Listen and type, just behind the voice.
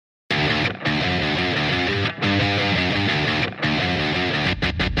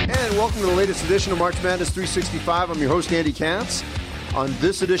welcome to the latest edition of March Madness 365. I'm your host, Andy Katz. On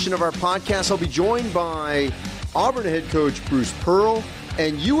this edition of our podcast, I'll be joined by Auburn head coach Bruce Pearl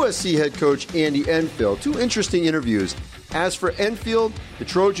and USC head coach Andy Enfield. Two interesting interviews. As for Enfield, the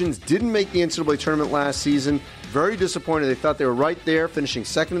Trojans didn't make the NCAA tournament last season. Very disappointed. They thought they were right there, finishing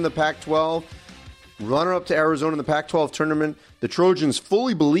second in the Pac-12, runner-up to Arizona in the Pac-12 tournament. The Trojans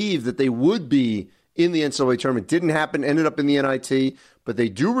fully believed that they would be in the NCAA tournament. Didn't happen, ended up in the NIT. But they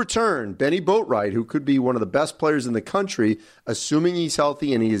do return Benny Boatwright, who could be one of the best players in the country, assuming he's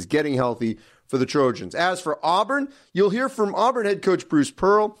healthy, and he is getting healthy for the Trojans. As for Auburn, you'll hear from Auburn head coach Bruce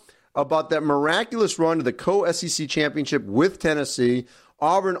Pearl about that miraculous run to the co-SEC championship with Tennessee.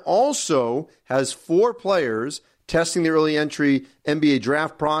 Auburn also has 4 players testing the early entry NBA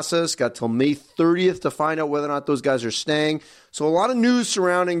draft process. Got till May 30th to find out whether or not those guys are staying. So a lot of news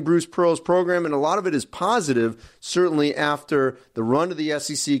surrounding Bruce Pearl's program, and a lot of it is positive, certainly after the run to the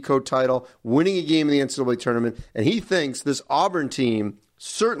SEC co-title, winning a game in the NCAA tournament. And he thinks this Auburn team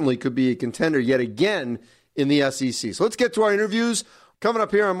certainly could be a contender yet again in the SEC. So let's get to our interviews. Coming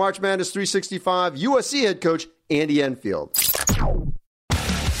up here on March Madness 365, USC head coach Andy Enfield.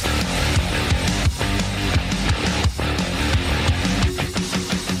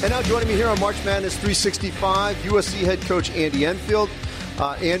 And now joining me here on March Madness 365, USC head coach Andy Enfield.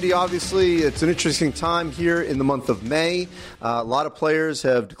 Andy, obviously, it's an interesting time here in the month of May. A lot of players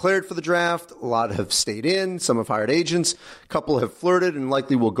have declared for the draft. A lot have stayed in. Some have hired agents. A couple have flirted and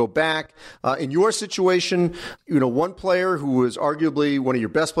likely will go back. In your situation, one player who was arguably one of your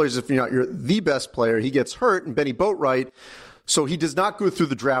best players, if you're the best player, he gets hurt, and Benny Boatwright. So he does not go through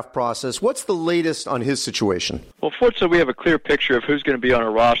the draft process. What's the latest on his situation? Well, fortunately, we have a clear picture of who's going to be on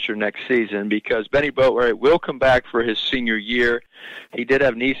our roster next season because Benny Boatwright will come back for his senior year. He did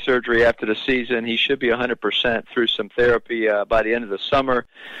have knee surgery after the season. He should be 100% through some therapy by the end of the summer,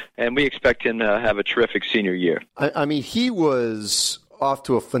 and we expect him to have a terrific senior year. I mean, he was off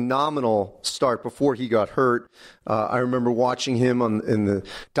to a phenomenal start before he got hurt. I remember watching him in the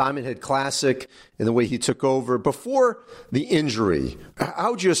Diamond Head Classic and the way he took over. Before the injury,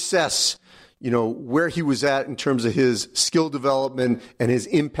 how would you assess, where he was at in terms of his skill development and his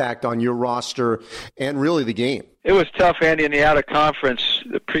impact on your roster and really the game? It was tough, Andy, in the out-of-conference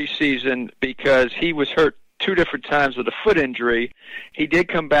preseason because he was hurt 2 different times with a foot injury. He did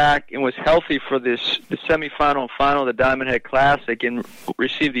come back and was healthy for the semifinal and final of the Diamond Head Classic and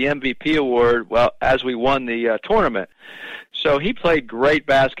received the MVP award as we won the tournament. So he played great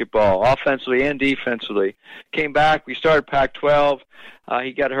basketball, offensively and defensively. Came back, we started Pac-12.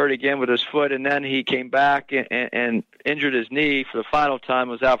 He got hurt again with his foot, and then he came back and injured his knee for the final time,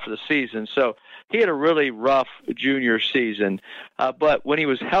 was out for the season. So he had a really rough junior season. But when he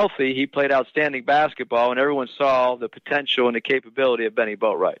was healthy, he played outstanding basketball, and everyone saw the potential and the capability of Benny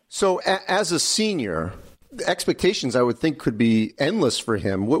Boatwright. So as a senior, the expectations, I would think, could be endless for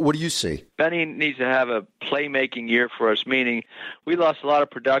him. What do you see? Benny needs to have a playmaking year for us, meaning we lost a lot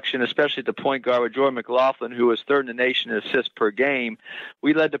of production, especially at the point guard with Jordan McLaughlin, who was 3rd in the nation in assists per game.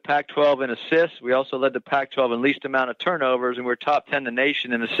 We led the Pac-12 in assists. We also led the Pac-12 in least amount of turnovers, and we're top 10 in the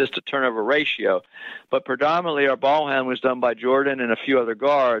nation in assist-to-turnover ratio. But predominantly our ball handling was done by Jordan and a few other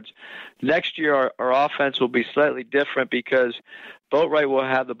guards. Next year our offense will be slightly different because Boatwright will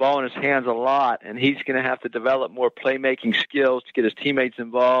have the ball in his hands a lot, and he's going to have to develop more playmaking skills to get his teammates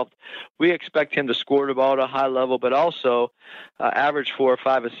involved. We expect him to score the ball at a high level, but also average 4 or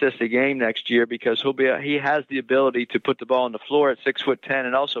 5 assists a game next year because he has the ability to put the ball on the floor at 6'10"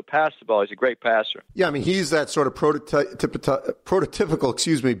 and also pass the ball. He's a great passer. Yeah, I mean, he's that sort of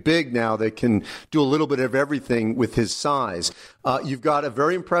prototypical, big now that can do a little bit of everything with his size. You've got a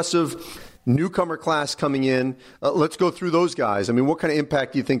very impressive newcomer class coming in. Let's go through those guys. I mean, what kind of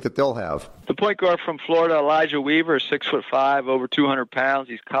impact do you think that they'll have? The point guard from Florida, Elijah Weaver, is 6'5", over 200 pounds.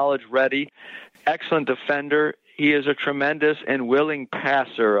 He's college ready. Excellent defender. He is a tremendous and willing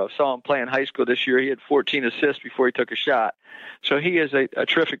passer. I saw him play in high school this year. He had 14 assists before he took a shot. So he is a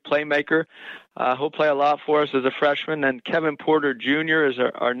terrific playmaker. He'll play a lot for us as a freshman. And Kevin Porter Jr. is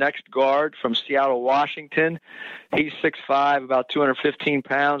our next guard from Seattle, Washington. He's 6'5", about 215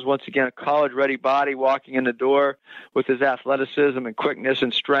 pounds. Once again, a college-ready body walking in the door with his athleticism and quickness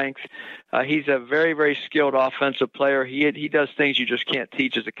and strength. He's a very, very skilled offensive player. He does things you just can't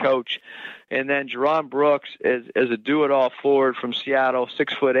teach as a coach. And then Jerron Brooks is a do-it-all forward from Seattle,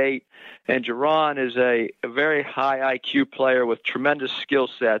 6'8". And Jerron is a very high IQ player with tremendous skill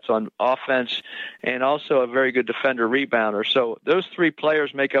sets on offense and also a very good defender rebounder. So those three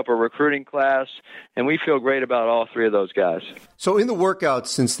players make up a recruiting class, and we feel great about all three of those guys. So in the workouts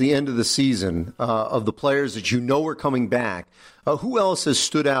since the end of the season, of the players that you know are coming back, who else has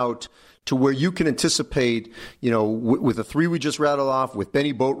stood out to where you can anticipate, with the three we just rattled off, with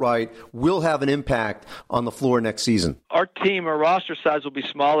Benny Boatwright, will have an impact on the floor next season? Our roster size will be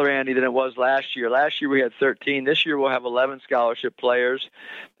smaller, Andy, than it was last year. Last year we had 13. This year we'll have 11 scholarship players,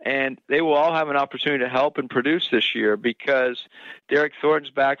 and they will all have an opportunity to help and produce this year because Derek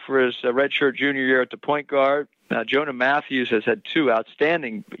Thornton's back for his redshirt junior year at the point guard. Jonah Matthews has had two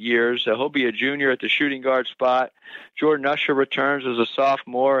outstanding years. He'll be a junior at the shooting guard spot. Jordan Usher returns as a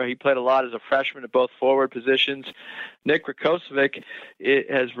sophomore. He played a lot as a freshman at both forward positions. Nick Rakocevic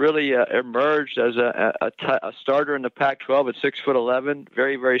has really emerged as a starter in the Pac-12 at 6'11",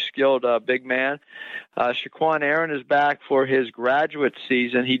 very, very skilled big man. Shaquan Aaron is back for his graduate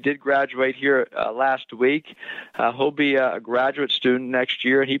season. He did graduate here last week. He'll be a graduate student next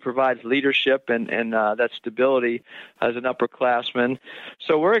year, and he provides leadership and that stability as an upperclassman.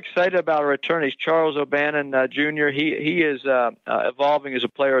 So we're excited about our returnees. Charles O'Bannon Jr., he is evolving as a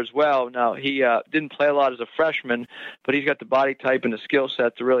player as well. Now, he didn't play a lot as a freshman, but he's got the body type and the skill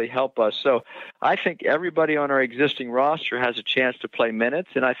set to really help us. So I think everybody on our existing roster has a chance to play minutes,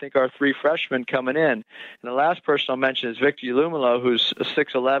 and I think our three freshmen coming in. And the last person I'll mention is Victor Ulumalo, who's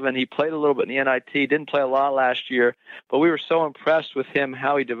 6'11". He played a little bit in the NIT, didn't play a lot last year, but we were so impressed with him,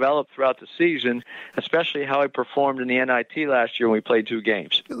 how he developed throughout the season, especially how he performed in the NIT last year when we played 2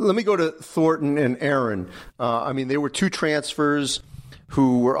 games. Let me go to Thornton and Aaron. They were 2 transfers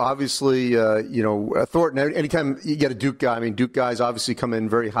who were obviously, Thornton, anytime you get a Duke guy, Duke guys obviously come in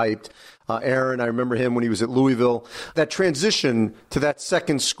very hyped. Aaron, I remember him when he was at Louisville. That transition to that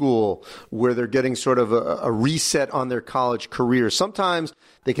second school where they're getting sort of a reset on their college career. Sometimes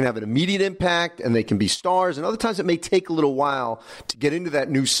they can have an immediate impact and they can be stars, and other times it may take a little while to get into that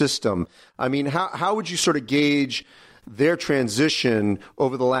new system. How would you sort of gauge their transition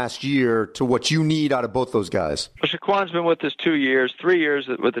over the last year to what you need out of both those guys? Well, Shaquan's been with us 2 years, 3 years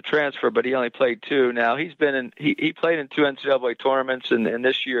with the transfer, but he only played 2. Now he played in 2 NCAA tournaments, and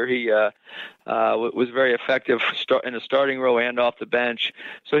this year he was very effective in the starting role and off the bench.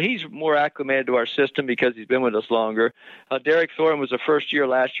 So he's more acclimated to our system because he's been with us longer. Derek Thornton was the first year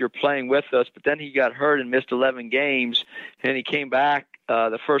last year playing with us, but then he got hurt and missed 11 games, and he came back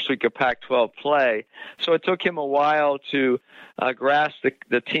the first week of Pac-12 play. So it took him a while to grasp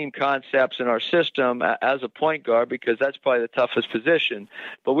the team concepts in our system as a point guard, because that's probably the toughest position.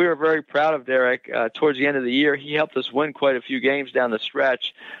 But we were very proud of Derek. Towards the end of the year, he helped us win quite a few games down the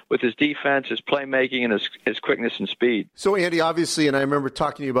stretch with his defense, his playmaking, and his quickness and speed. So, Andy, obviously, and I remember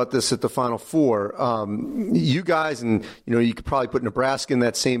talking to you about this at the Final Four, you guys, and you could probably put Nebraska in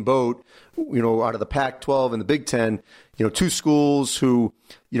that same boat, out of the Pac-12 and the Big Ten, 2 schools who,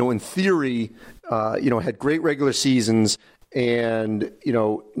 in theory, had great regular seasons and,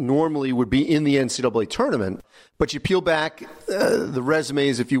 normally would be in the NCAA tournament. But you peel back the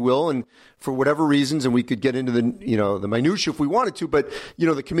resumes, if you will, and for whatever reasons, and we could get into the minutia if we wanted to, but,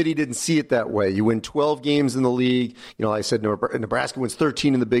 the committee didn't see it that way. You win 12 games in the league. I said Nebraska wins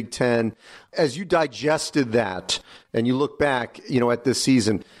 13 in the Big Ten. As you digested that and you look back, at this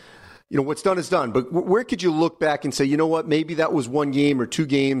season, what's done is done. But where could you look back and say, you know what, maybe that was 1 game or 2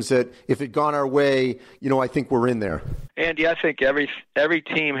 games that if it gone our way, I think we're in there? Andy, I think every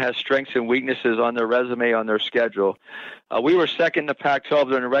team has strengths and weaknesses on their resume, on their schedule. We were second in the Pac-12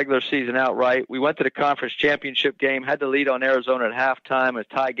 during the regular season outright. We went to the conference championship game, had the lead on Arizona at halftime, a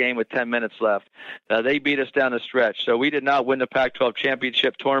tie game with 10 minutes left. They beat us down the stretch. So we did not win the Pac-12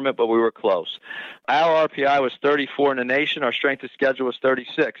 championship tournament, but we were close. Our RPI was 34 in the nation. Our strength of schedule was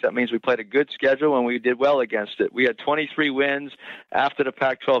 36. That means we played a good schedule and we did well against it. We had 23 wins after the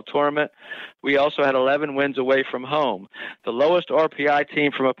Pac-12 tournament. We also had 11 wins away from home. The lowest RPI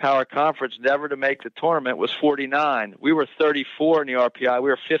team from a power conference never to make the tournament was 49. We were 34 in the RPI. We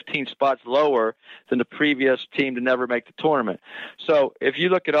were 15 spots lower than the previous team to never make the tournament. So if you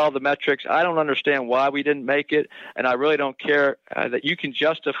look at all the metrics, I don't understand why we didn't make it, and I really don't care that you can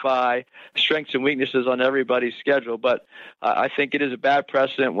justify strengths and weaknesses on everybody's schedule. But I think it is a bad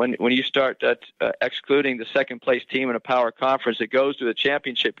precedent when you start excluding the second-place team in a power conference that goes to the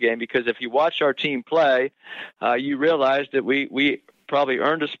championship game, because if you watch our team play, you realize that we probably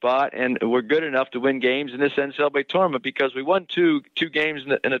earned a spot, and we're good enough to win games in this NCAA tournament because we won two games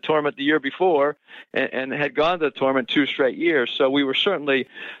in the tournament the year before and had gone to the tournament 2 straight years. So we were certainly,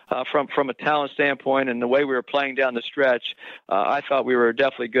 from a talent standpoint and the way we were playing down the stretch, I thought we were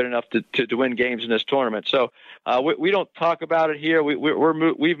definitely good enough to win games in this tournament. So we don't talk about it here.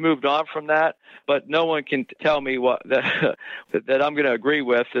 We've moved on from that, but no one can tell me that I'm going to agree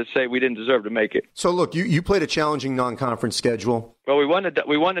with to say we didn't deserve to make it. So look, you played a challenging non-conference schedule. Well, we won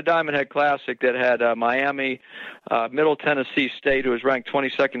the Diamond Head Classic that had Miami, Middle Tennessee State, who was ranked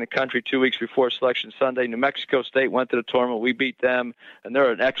 22nd in the country 2 weeks before Selection Sunday. New Mexico State went to the tournament. We beat them, and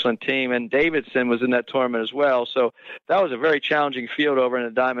they're an excellent team. And Davidson was in that tournament as well. So that was a very challenging field over in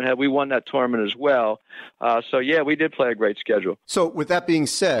the Diamond Head. We won that tournament as well. So yeah, we did play a great schedule. So with that being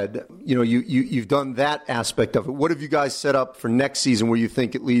said, you've done that aspect of it. What have you guys set up for next season, where you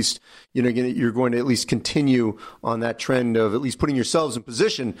think at least you're going to at least continue on that trend of at least putting yourselves in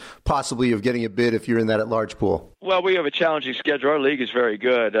position possibly of getting a bid if you're in that at-large pool? Well, we have a challenging schedule. Our league is very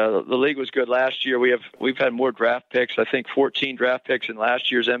good. The league was good last year. We've had more draft picks. I think 14 draft picks in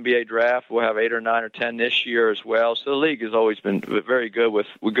last year's NBA draft. We'll have 8 or 9 or 10 this year as well. So the league has always been very good with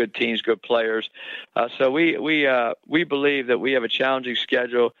good teams, good players. So we believe that we have a challenging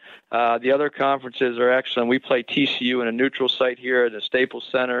schedule. The other conferences are excellent. We play TCU in a neutral site here at the Staples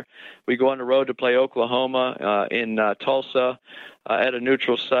Center. We go on the road to play Oklahoma in Tulsa at a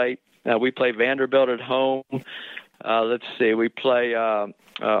neutral site. We play Vanderbilt at home. Let's see. We play on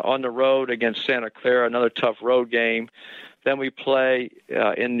the road against Santa Clara, another tough road game. Then we play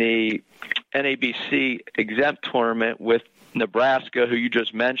in the NABC exempt tournament with Nebraska, who you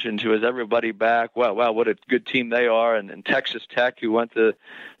just mentioned, who has everybody back. Wow, what a good team they are. And Texas Tech, who went to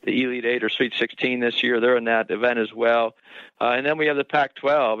the Elite 8 or Sweet 16 this year, they're in that event as well. And then we have the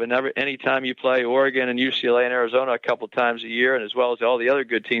Pac-12, and anytime you play Oregon and UCLA and Arizona a couple times a year, and as well as all the other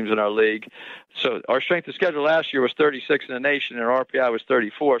good teams in our league. So our strength of schedule last year was 36 in the nation, and our RPI was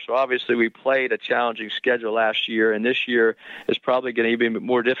 34. So obviously we played a challenging schedule last year, and this year is probably going to be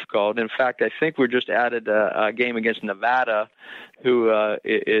more difficult. In fact, I think we just added a game against Nevada, who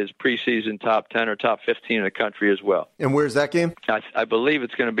is preseason top 10 or top 15 in the country as well. And where's that game? I believe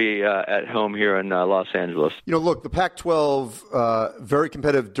it's going to be at home here in Los Angeles. Look, the Pac-12, very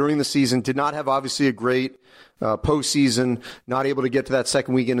competitive during the season, did not have obviously a great postseason, not able to get to that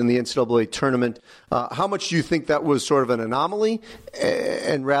second weekend in the NCAA tournament. How much do you think that was sort of an anomaly?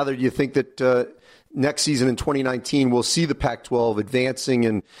 And rather, do you think that next season in 2019 we'll see the Pac-12 advancing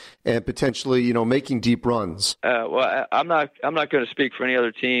and potentially, making deep runs? Well, I'm not going to speak for any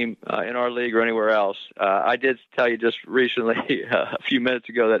other team in our league or anywhere else. I did tell you just recently, a few minutes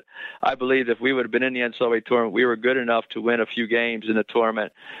ago, that I believe if we would have been in the NCAA tournament, we were good enough to win a few games in the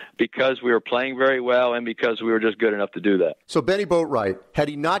tournament because we were playing very well and because we were just good enough to do that. So Benny Boatwright, had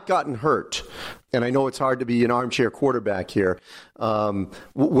he not gotten hurt, and I know it's hard to be an armchair quarterback here,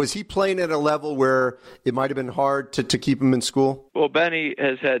 was he playing at a level where it might have been hard to keep him in school? Well, Benny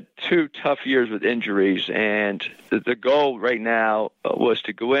has had 2 tough years with injuries, and the goal right now was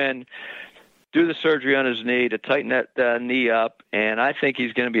to go in, do the surgery on his knee, to tighten that knee up, and I think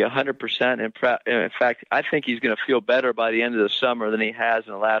he's going to be 100%. In fact, I think he's going to feel better by the end of the summer than he has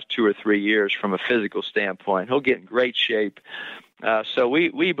in the last 2 or 3 years from a physical standpoint. He'll get in great shape. So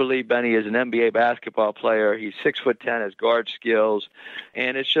we believe Benny is an NBA basketball player. He's 6'10", has guard skills,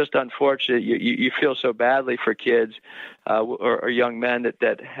 and it's just unfortunate. You feel so badly for kids or young men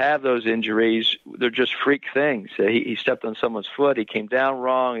that have those injuries. They're just freak things. He stepped on someone's foot. He came down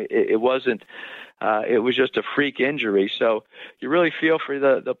wrong. It wasn't. It was just a freak injury. So you really feel for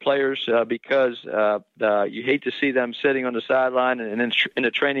the players because you hate to see them sitting on the sideline and in the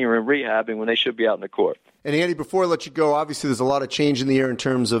training room rehabbing when they should be out in the court. And Andy, before I let you go, obviously there's a lot of change in the air in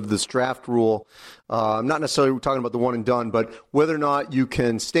terms of this draft rule. I'm not necessarily talking about the one and done, but whether or not you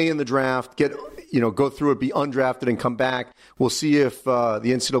can stay in the draft, go through it, be undrafted, and come back. We'll see if the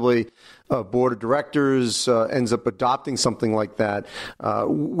NCAA board of directors ends up adopting something like that.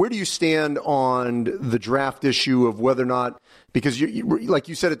 Where do you stand on the draft issue of whether or not, because like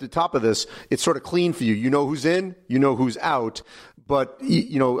you said at the top of this, it's sort of clean for you. You know who's in, you know who's out. But,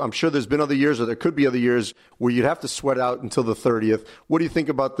 I'm sure there's been other years, or there could be other years, where you'd have to sweat out until the 30th. What do you think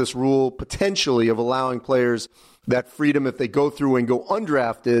about this rule potentially of allowing players that freedom if they go through and go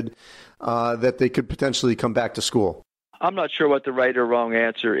undrafted, that they could potentially come back to school? I'm not sure what the right or wrong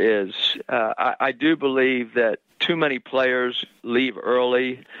answer is. I do believe that too many players leave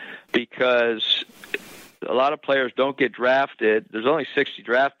early because a lot of players don't get drafted. There's only 60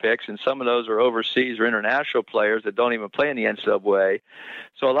 draft picks, and some of those are overseas or international players that don't even play in the NCAA.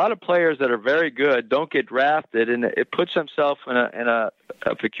 So a lot of players that are very good don't get drafted, and it puts themselves in a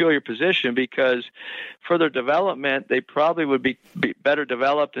peculiar position because for their development, they probably would be better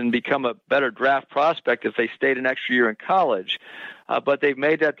developed and become a better draft prospect if they stayed an extra year in college. But they've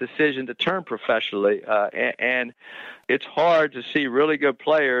made that decision to turn professionally, and it's hard to see really good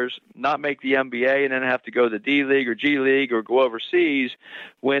players not make the NBA and then have to go to the D League or G League or go overseas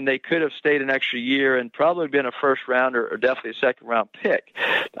when they could have stayed an extra year and probably been a first round or definitely a second round pick.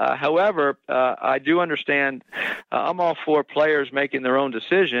 However, I do understand I'm all for players making their own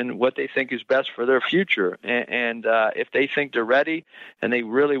decision, what they think is best for their future. And if they think they're ready and they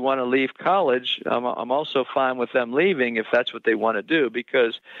really want to leave college, I'm also fine with them leaving if that's what they want to do,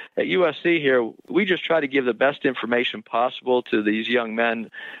 because at USC here, we just try to give the best information possible to these young men,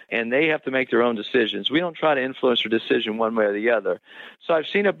 and they have to make their own decisions. We don't try to influence their decision one way or the other. So I've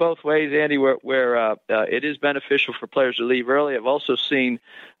seen it both ways, Andy, where it is beneficial for players to leave early. I've also seen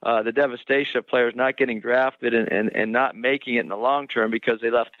the devastation of players not getting drafted and not making it in the long term because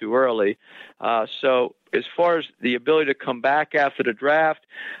they left too early. So as far as the ability to come back after the draft,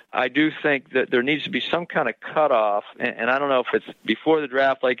 I do think that there needs to be some kind of cutoff, and I don't know if it's before the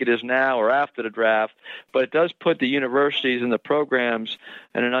draft like it is now or after the draft, but it does put the universities and the programs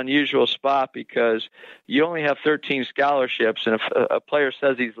in an unusual spot because you only have 13 scholarships, and if a player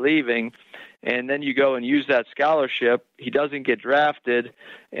says he's leaving, and then you go and use that scholarship, he doesn't get drafted,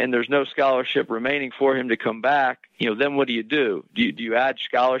 and there's no scholarship remaining for him to come back, then what do you do? Do you add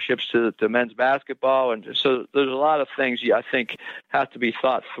scholarships to men's basketball? And so there's a lot of things I think have to be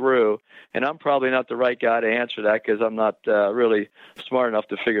thought through, and I'm probably not the right guy to answer that because I'm not really smart enough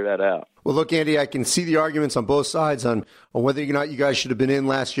to figure that out. Well, look, Andy, I can see the arguments on both sides on whether or not you guys should have been in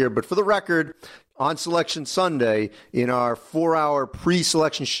last year, but for the record, on Selection Sunday, in our 4-hour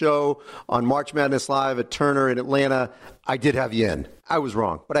pre-selection show on March Madness Live at Turner in Atlanta, I did have you in. I was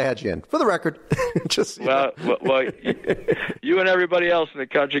wrong, but I had you in. For the record. Just well, you and everybody else in the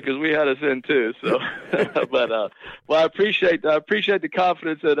country, because we had us in too. So, but I appreciate the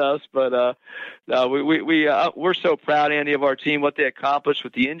confidence in us. But we're so proud, Andy, of our team, what they accomplished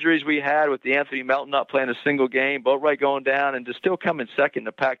with the injuries we had, with the Anthony Melton not playing a single game, Boatwright going down, and to still come in second in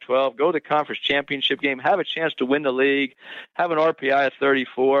the Pac-12, go to the conference championship game, have a chance to win the league, have an RPI of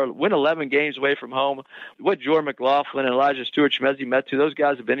 34, win 11 games away from home. What Jordan McLaughlin and Elijah Stewart-Chemezi met to, those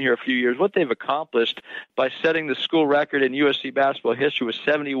guys have been here a few years. What they've accomplished by setting the school record in USC basketball history with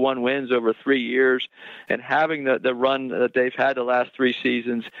 71 wins over 3 years and having the run that they've had the last 3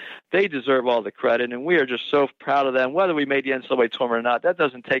 seasons, they deserve all the credit, and we are just so proud of them. Whether we made the NCAA tournament or not, that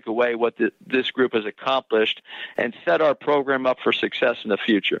doesn't take away what this group has accomplished and set our program up for success in the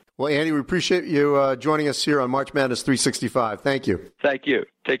future. Well, Andy, we appreciate you joining us here on March Madness 365. Thank you. Thank you.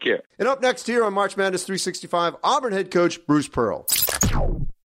 Take care. And up next here on March Madness 365, Auburn head coach Bruce Pearl.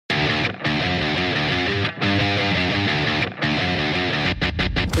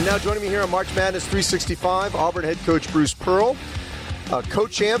 And now joining me here on March Madness 365, Auburn head coach Bruce Pearl.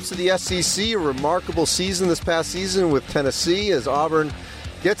 Co-champs of the SEC, a remarkable season this past season with Tennessee as Auburn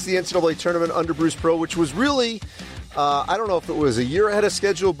gets the NCAA tournament under Bruce Pearl, which was really, I don't know if it was a year ahead of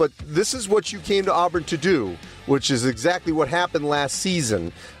schedule, but this is what you came to Auburn to do, which is exactly what happened last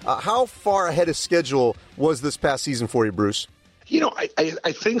season. How far ahead of schedule was this past season for you, Bruce?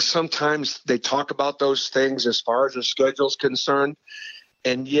 I think sometimes they talk about those things as far as the schedule's concerned,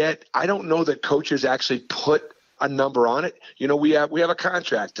 and yet I don't know that coaches actually put a number on it. We have a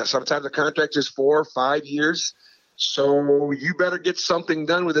contract. Sometimes the contract is 4 or 5 years. So you better get something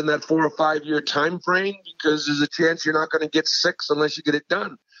done within that 4 or 5 year time frame, because there's a chance you're not going to get 6 unless you get it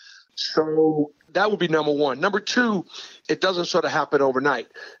done. So that would be number one. Number two, it doesn't sort of happen overnight,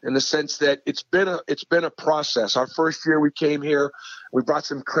 in the sense that it's been a process. Our first year we came here, we brought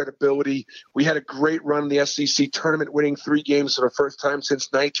some credibility. We had a great run in the SEC tournament, winning 3 games for the first time since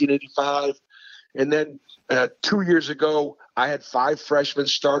 1985. And then 2 years ago, I had 5 freshman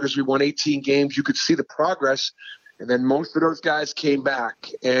starters. We won 18 games. You could see the progress. And then most of those guys came back.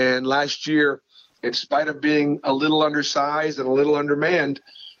 And last year, in spite of being a little undersized and a little undermanned,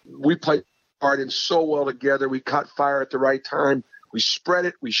 we played hard and so well together. We caught fire at the right time. We spread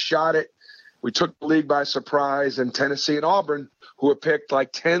it. We shot it. We took the league by surprise. And Tennessee and Auburn, who were picked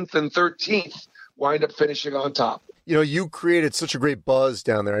like 10th and 13th, wind up finishing on top. You created such a great buzz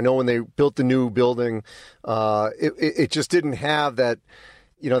down there. I know when they built the new building, it just didn't have that,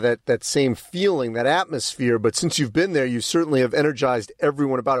 that same feeling, that atmosphere. But since you've been there, you certainly have energized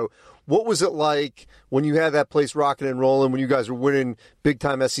everyone about it. What was it like when you had that place rocking and rolling, when you guys were winning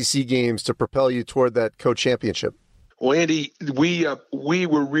big-time SEC games to propel you toward that co-championship? Well, Andy, we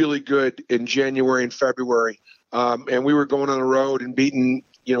were really good in January and February, and we were going on the road and beating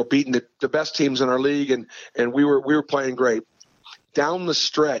the best teams in our league, and we were playing great. Down the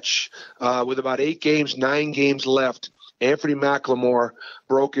stretch, with about 9 games left, Anthony McLemore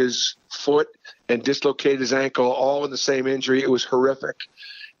broke his foot and dislocated his ankle, all in the same injury. It was horrific.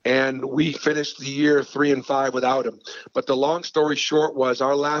 And we finished the year 3-5 without him. But the long story short was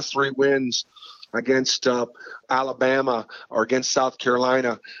our last 3 wins against Alabama or against South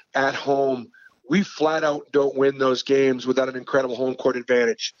Carolina at home, we flat out don't win those games without an incredible home court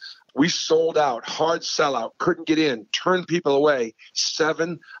advantage. We sold out, hard sellout, couldn't get in, turned people away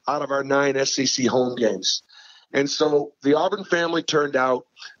 7 out of our 9 SEC home games. And so the Auburn family turned out.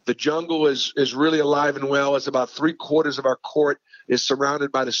 The jungle is really alive and well. It's about 3/4 of our court is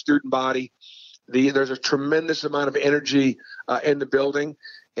surrounded by the student body. There's a tremendous amount of energy in the building.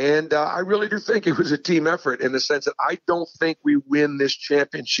 And I really do think it was a team effort in the sense that I don't think we win this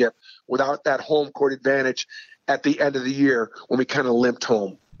championship without that home court advantage at the end of the year when we kind of limped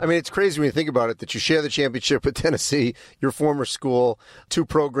home. I mean, it's crazy when you think about it that you share the championship with Tennessee, your former school, 2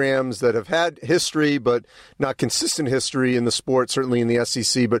 programs that have had history but not consistent history in the sport, certainly in the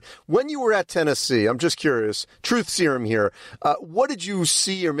SEC. But when you were at Tennessee, I'm just curious, truth serum here, what did you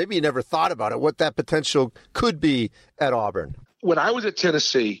see, or maybe you never thought about it, what that potential could be at Auburn? When I was at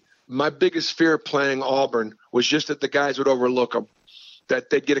Tennessee, my biggest fear of playing Auburn was just that the guys would overlook them,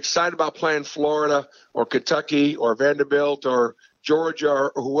 that they'd get excited about playing Florida or Kentucky or Vanderbilt or Georgia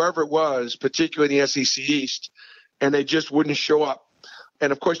or whoever it was, particularly in the SEC East, and they just wouldn't show up.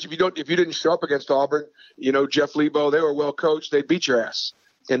 And of course, if you didn't show up against Auburn, Jeff Lebo, they were well coached, they beat your ass,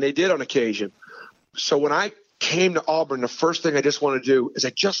 and they did on occasion. So when I came to Auburn, the first thing I just wanted to do is I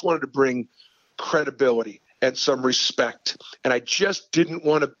just wanted to bring credibility and some respect, and I just didn't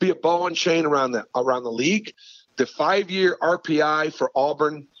want to be a ball and chain around the league. The 5-year RPI for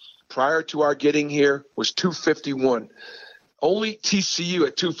Auburn prior to our getting here was 251. Only TCU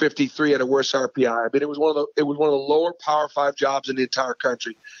at 253 had a worse RPI. I mean, it was one of the lower Power 5 jobs in the entire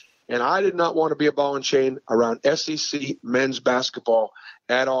country. And I did not want to be a ball and chain around SEC men's basketball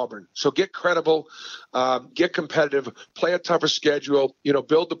at Auburn. So get credible, get competitive, play a tougher schedule,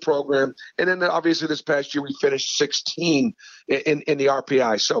 build the program. And then obviously this past year we finished 16 in the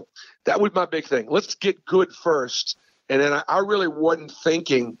RPI. So that was my big thing. Let's get good first. And then I really wasn't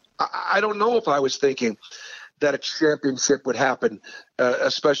thinking, I don't know if I was thinking that a championship would happen,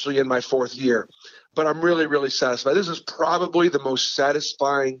 especially in my 4th year. But I'm really, really satisfied. This is probably the most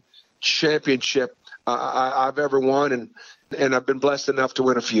satisfying championship I've ever won, and I've been blessed enough to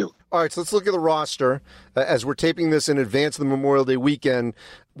win a few. All right, so let's look at the roster. As we're taping this in advance of the Memorial Day weekend,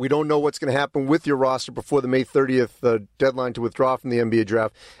 we don't know what's going to happen with your roster before the May 30th deadline to withdraw from the NBA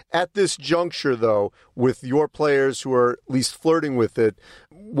draft. At this juncture, though, with your players who are at least flirting with it,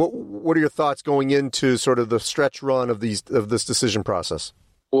 what are your thoughts going into sort of the stretch run of this decision process?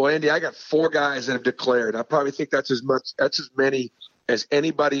 Well, Andy, I got 4 guys that have declared. I probably think that's as many as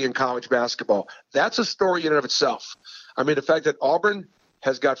anybody in college basketball. That's a story in and of itself. I mean, the fact that Auburn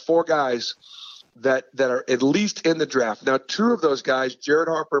has got 4 guys that are at least in the draft. Now, 2 of those guys, Jared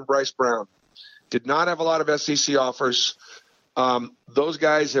Harper and Bryce Brown, did not have a lot of SEC offers. Those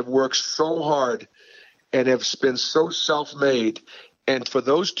guys have worked so hard and have been so self-made. And for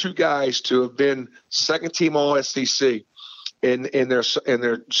those 2 guys to have been second-team All-SEC in their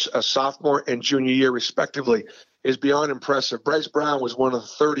sophomore and junior year, respectively, is beyond impressive. Bryce Brown was one of the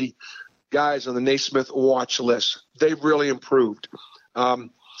 30 guys on the Naismith watch list. They've really improved.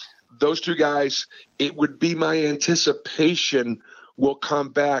 Those 2 guys, it would be my anticipation, will come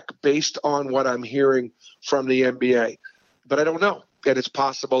back based on what I'm hearing from the NBA. But I don't know. And it's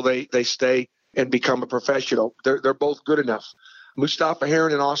possible they stay and become a professional. They're both good enough. Mustafa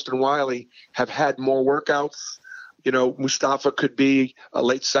Heron and Austin Wiley have had more workouts. Mustafa could be a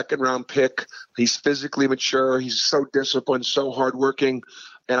late 2nd-round pick. He's physically mature. He's so disciplined, so hardworking.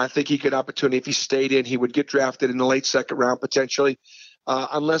 And I think he could opportunity, if he stayed in, he would get drafted in the late 2nd round potentially,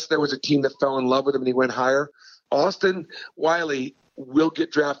 unless there was a team that fell in love with him and he went higher. Austin Wiley will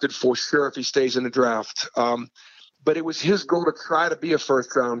get drafted for sure if he stays in the draft. But it was his goal to try to be a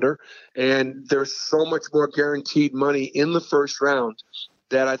first-rounder, and there's so much more guaranteed money in the first round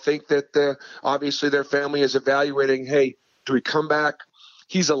that I think that obviously their family is evaluating, hey, do we come back?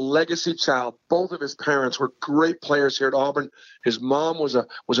 He's a legacy child. Both of his parents were great players here at Auburn. His mom was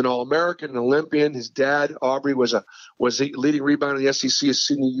an All-American, an Olympian. His dad, Aubrey, was the leading rebounder in the SEC his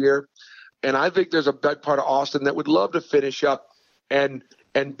senior year. And I think there's a big part of Austin that would love to finish up and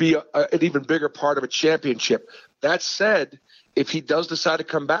and be an even bigger part of a championship. That said, if he does decide to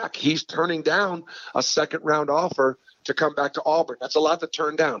come back, he's turning down a second-round offer to come back to Auburn. That's a lot to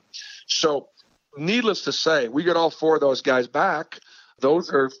turn down. So needless to say, we get all four of those guys back. Those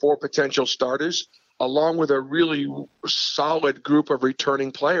are four potential starters, along with a really solid group of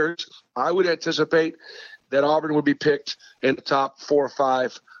returning players. I would anticipate that Auburn would be picked in the top 4 or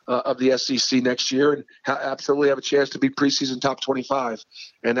 5 of the SEC next year, and absolutely have a chance to be preseason top 25.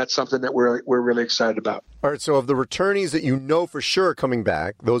 And that's something that we're really excited about. All right, so of the returnees that you know for sure are coming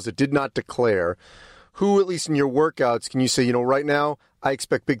back, those that did not declare, who, at least in your workouts, can you say, right now I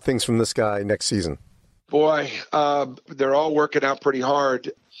expect big things from this guy next season? Boy, they're all working out pretty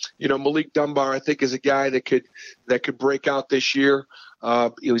hard. Malik Dunbar, I think, is a guy that could break out this year.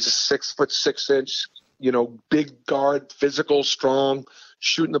 He's a 6'6", big guard, physical, strong,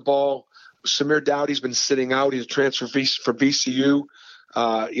 shooting the ball. Samir Dowdy's been sitting out. He's a transfer for VCU.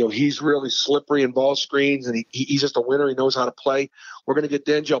 He's really slippery in ball screens, and he's just a winner. He knows how to play. We're going to get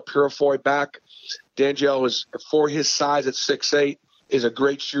D'Angelo Purifoy back. D'Angelo is, for his size at 6'8", is a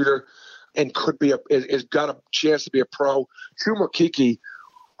great shooter and has got a chance to be a pro. Chuma Kiki,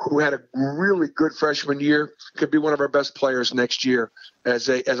 who had a really good freshman year, could be one of our best players next year as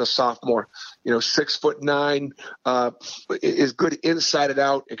a sophomore. 6'9", is good inside and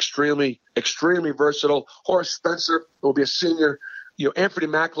out, extremely versatile. Horace Spencer will be a senior. Anthony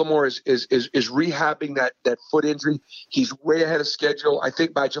McLemore is rehabbing that foot injury. He's way ahead of schedule. I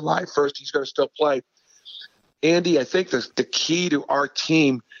think by July 1st he's going to still play. Andy, I think the key to our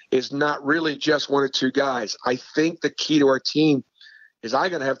team is not really just 1 or 2 guys. I think the key to our team is I'm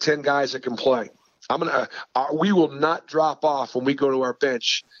going to have 10 guys that can play. We will not drop off when we go to our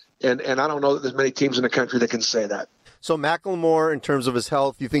bench, and I don't know that there's many teams in the country that can say that. So McLemore, in terms of his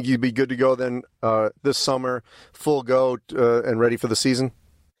health, you think he'd be good to go then this summer, full go and ready for the season?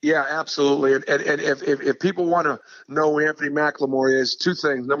 Yeah, absolutely. And if people want to know who Anthony McLemore is, 2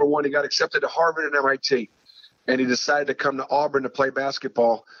 things. Number 1, he got accepted to Harvard and MIT, and he decided to come to Auburn to play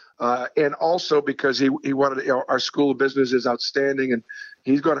basketball. And also because he wanted our School of Business is outstanding, and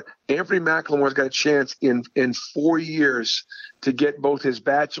Anthony McLemore's got a chance in 4 years to get both his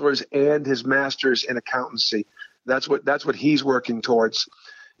bachelor's and his master's in accountancy. That's what he's working towards.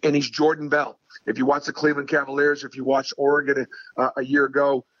 And he's Jordan Bell. If you watch the Cleveland Cavaliers, or if you watched Oregon a year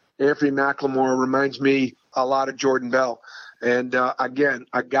ago, Anthony McLemore reminds me a lot of Jordan Bell. And again,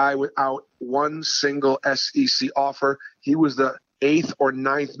 a guy without one single SEC offer. He was the 8th or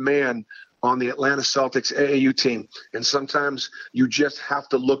 9th man on the Atlanta Celtics AAU team. And sometimes you just have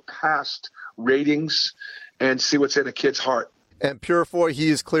to look past ratings and see what's in a kid's heart. And Purifoy, he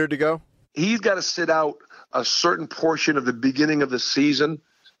is cleared to go? He's got to sit out a certain portion of the beginning of the season.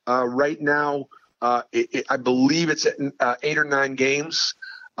 Right now, I believe it's at 8 or 9 games.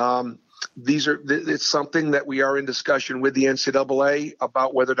 It's something that we are in discussion with the NCAA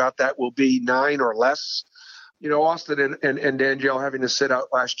about whether or not that will be 9 or less. Austin and D'Angelo having to sit out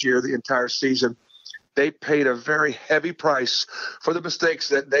last year the entire season, they paid a very heavy price for the mistakes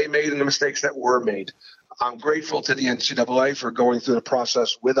that they made and the mistakes that were made. I'm grateful to the NCAA for going through the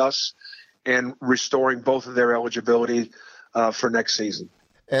process with us and restoring both of their eligibility for next season.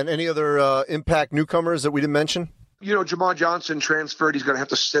 And any other impact newcomers that we didn't mention? Jamar Johnson transferred. He's going to have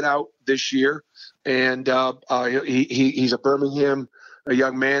to sit out this year. And he's a Birmingham a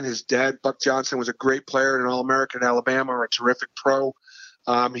young man. His dad, Buck Johnson, was a great player and an All-American in Alabama, or a terrific pro.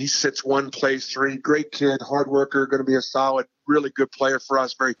 He sits 1, plays 3. Great kid, hard worker, going to be a solid, really good player for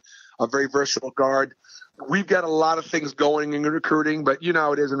us, a very versatile guard. We've got a lot of things going in recruiting, but you know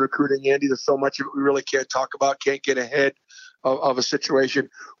how it is in recruiting, Andy. There's so much of it we really can't talk about, can't get ahead of a situation.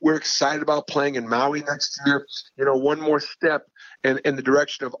 We're excited about playing in Maui next year. One more step in the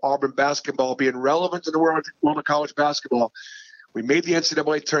direction of Auburn basketball being relevant in the world of college basketball. We made the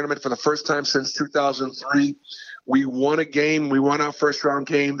NCAA tournament for the first time since 2003. We won a game. We won our first-round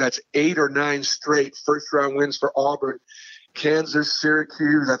game. That's 8 or 9 straight first-round wins for Auburn. Kansas,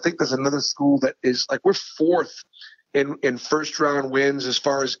 Syracuse. I think there's another school that is we're 4th in first-round wins as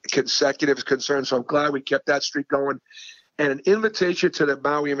far as consecutive is concerned. So I'm glad we kept that streak going. And an invitation to the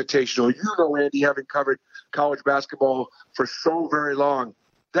Maui Invitational. Andy, having covered college basketball for so very long,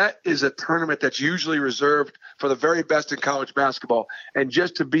 that is a tournament that's usually reserved for the very best in college basketball. And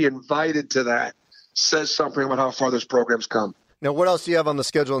just to be invited to that says something about how far this program's come. Now, what else do you have on the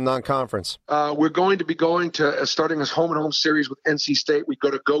schedule in non-conference? We're going to be going to starting this home-and-home series with NC State. We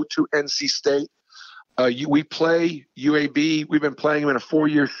go to NC State. We play UAB. We've been playing them in a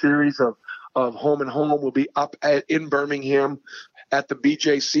 4-year series of home-and-home. We'll be up in Birmingham at the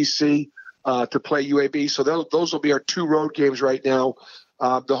BJCC to play UAB. So those will be our 2 road games right now.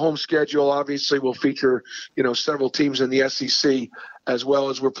 The home schedule obviously will feature, several teams in the SEC, as well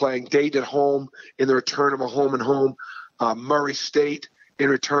as we're playing Dayton at home in the return of a home and home. Murray State in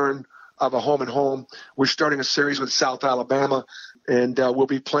return of a home and home. We're starting a series with South Alabama, and we'll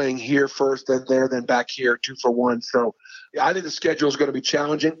be playing here first, then there, then back here, 2 for 1. So I think the schedule is going to be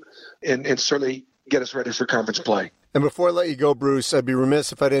challenging and certainly get us ready for conference play. And before I let you go, Bruce, I'd be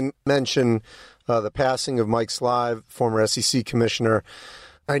remiss if I didn't mention the passing of Mike Slive, former SEC commissioner.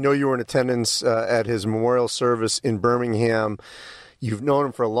 I know you were in attendance at his memorial service in Birmingham. You've known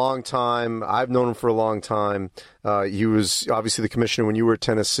him for a long time. I've known him for a long time. He was obviously the commissioner when you were at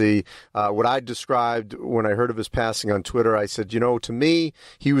Tennessee. What I described when I heard of his passing on Twitter, I said, to me,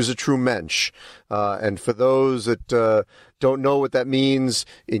 he was a true mensch. And for those that don't know what that means,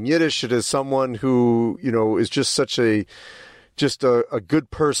 in Yiddish, it is someone who, is just such a good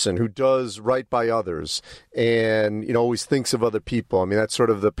person who does right by others and, always thinks of other people. I mean, that's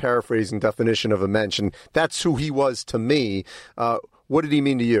sort of the paraphrasing definition of a mensch, and that's who he was to me. What did he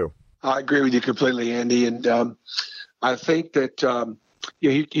mean to you? I agree with you completely, Andy. And I think that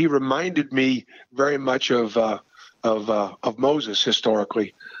he reminded me very much of Moses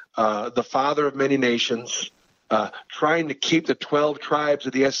historically, the father of many nations, trying to keep the 12 tribes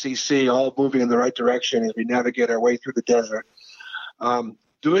of the SEC all moving in the right direction as we navigate our way through the desert.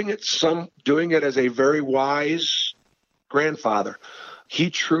 Doing it as a very wise grandfather. He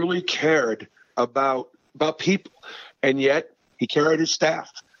truly cared about people, and yet he carried his staff,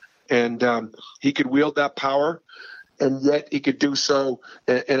 and he could wield that power, and yet he could do so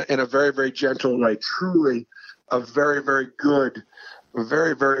in a very, very gentle way. Truly a very, very good,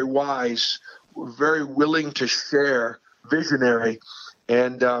 very, very wise, very willing to share visionary,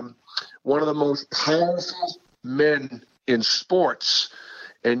 and one of the most powerful men in sports,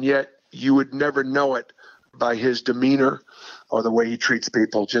 and yet you would never know it by his demeanor or the way he treats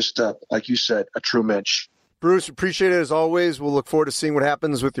people. Just like you said, a true mensch. Bruce, appreciate it as always. We'll look forward to seeing what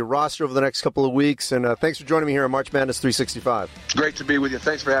happens with your roster over the next couple of weeks. And thanks for joining me here on March Madness 365. Great to be with you.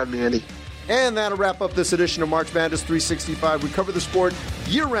 Thanks for having me, Andy. And that'll wrap up this edition of March Madness 365. We cover the sport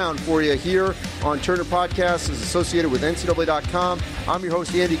year-round for you here on Turner Podcasts, is associated with NCAA.com. I'm your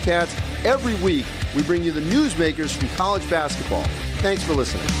host, Andy Katz. Every week, we bring you the newsmakers from college basketball. Thanks for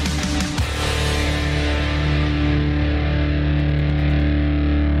listening.